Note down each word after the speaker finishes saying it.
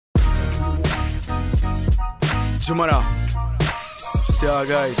Jumana, see ya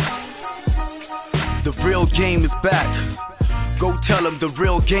guys. The real game is back. Go tell them the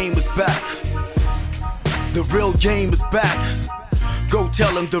real game is back. The real game is back. Go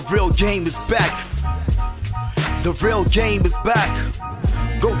tell them the real game is back. The real game is back.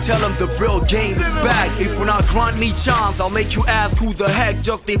 Go tell them the real game is back. If when I grant me chance, I'll make you ask who the heck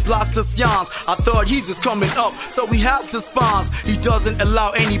just they blast us yawns. I thought he's just coming up, so he has the spawns. He doesn't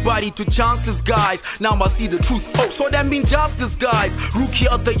allow anybody to chance his guys. Now I see the truth, oh, so that means justice, guys. Rookie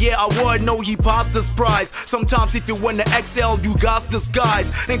of the year award, no, he passed this prize. Sometimes if you wanna excel, you got this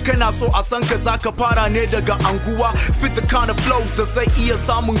guys. And can I so asan ka zaka para ne daga anguwa. Spit the kind of flows da sai iya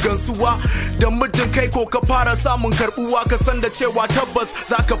samun gansuwa. Da muddin kai ko ka fara samun karbuwa, ka san da cewa tabbas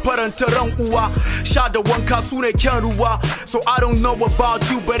zaka faranta ran uwa. Sha da wanka su ne kyan ruwa. So I don't know about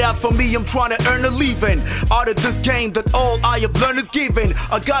you, but as for me, I'm trying to earn a living out of this game that all I have learned is giving.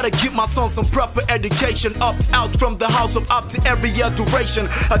 I gotta give my son some proper education. Up, out from the house of up to every duration.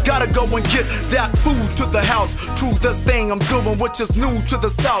 I gotta go and get that food to the house. Through this thing I'm doing, which is new to the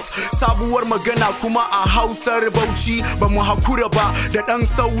south. Sabuwar magana kuma a Hausar Bauchi. Ba mu hakura ba da dan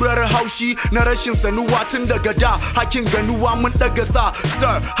saurar haushi na rashin sanuwa tun daga da. Hakin ganuwa mun daga sa.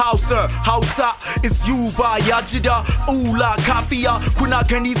 Sir, Hausa, it's you ba ya jida ula kafiya. Kuna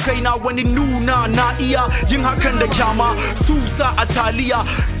gani sai na wani nuna na iya yin hakan da kyama. Susa a taliya.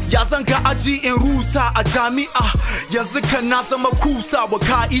 Ya zanga aji in rusa a jami'a. Yanzu kan na zama kusa wa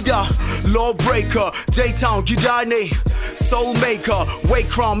ka'ida. Lawbreaker, J-Town gida ne. Soul maker, way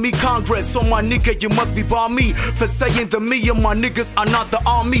crown me Congress. So my nigga, you must be by me for saying that me and my niggas are not the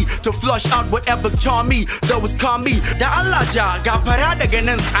army to flush out whatever's charm me, though it's calm me. Da Allah ja ga fara daga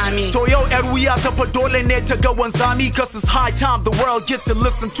nan tsami. To yau yar wuya ta fa dole ne ta ga wanzami. Cause it's high time the world get to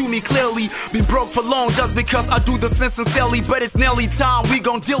listen to me clearly. Been broke for long just because I do this sincerely. But it's nearly time we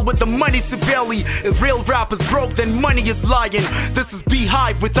gon' deal with the money severely. If real rap is broke, then money is lying. This is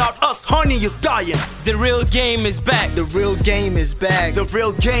beehive, without us, honey is dying. The real game is back. The real game is back. The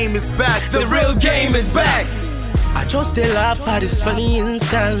real game is back. The real game is back. I just they laugh at this funny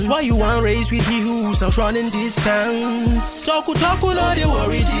instance. Why you want race with he who's out running distance? Talku, no they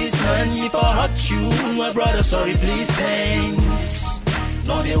worry this man. If I hurt you, my brother, sorry, please, thanks.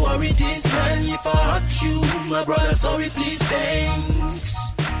 No they worry this man. If I hurt you, my brother, sorry, please, thanks.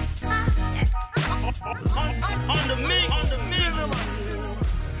 On the mix.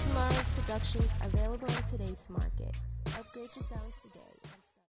 Tomorrow's production available in today's market. Upgrade your sounds today.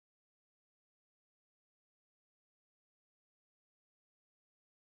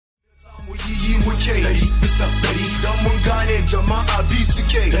 Jama'a bi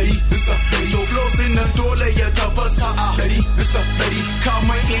suke to flows din nan dole ya taba sa'a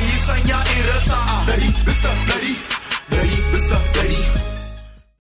kamar in yi sanya in rasa a 100%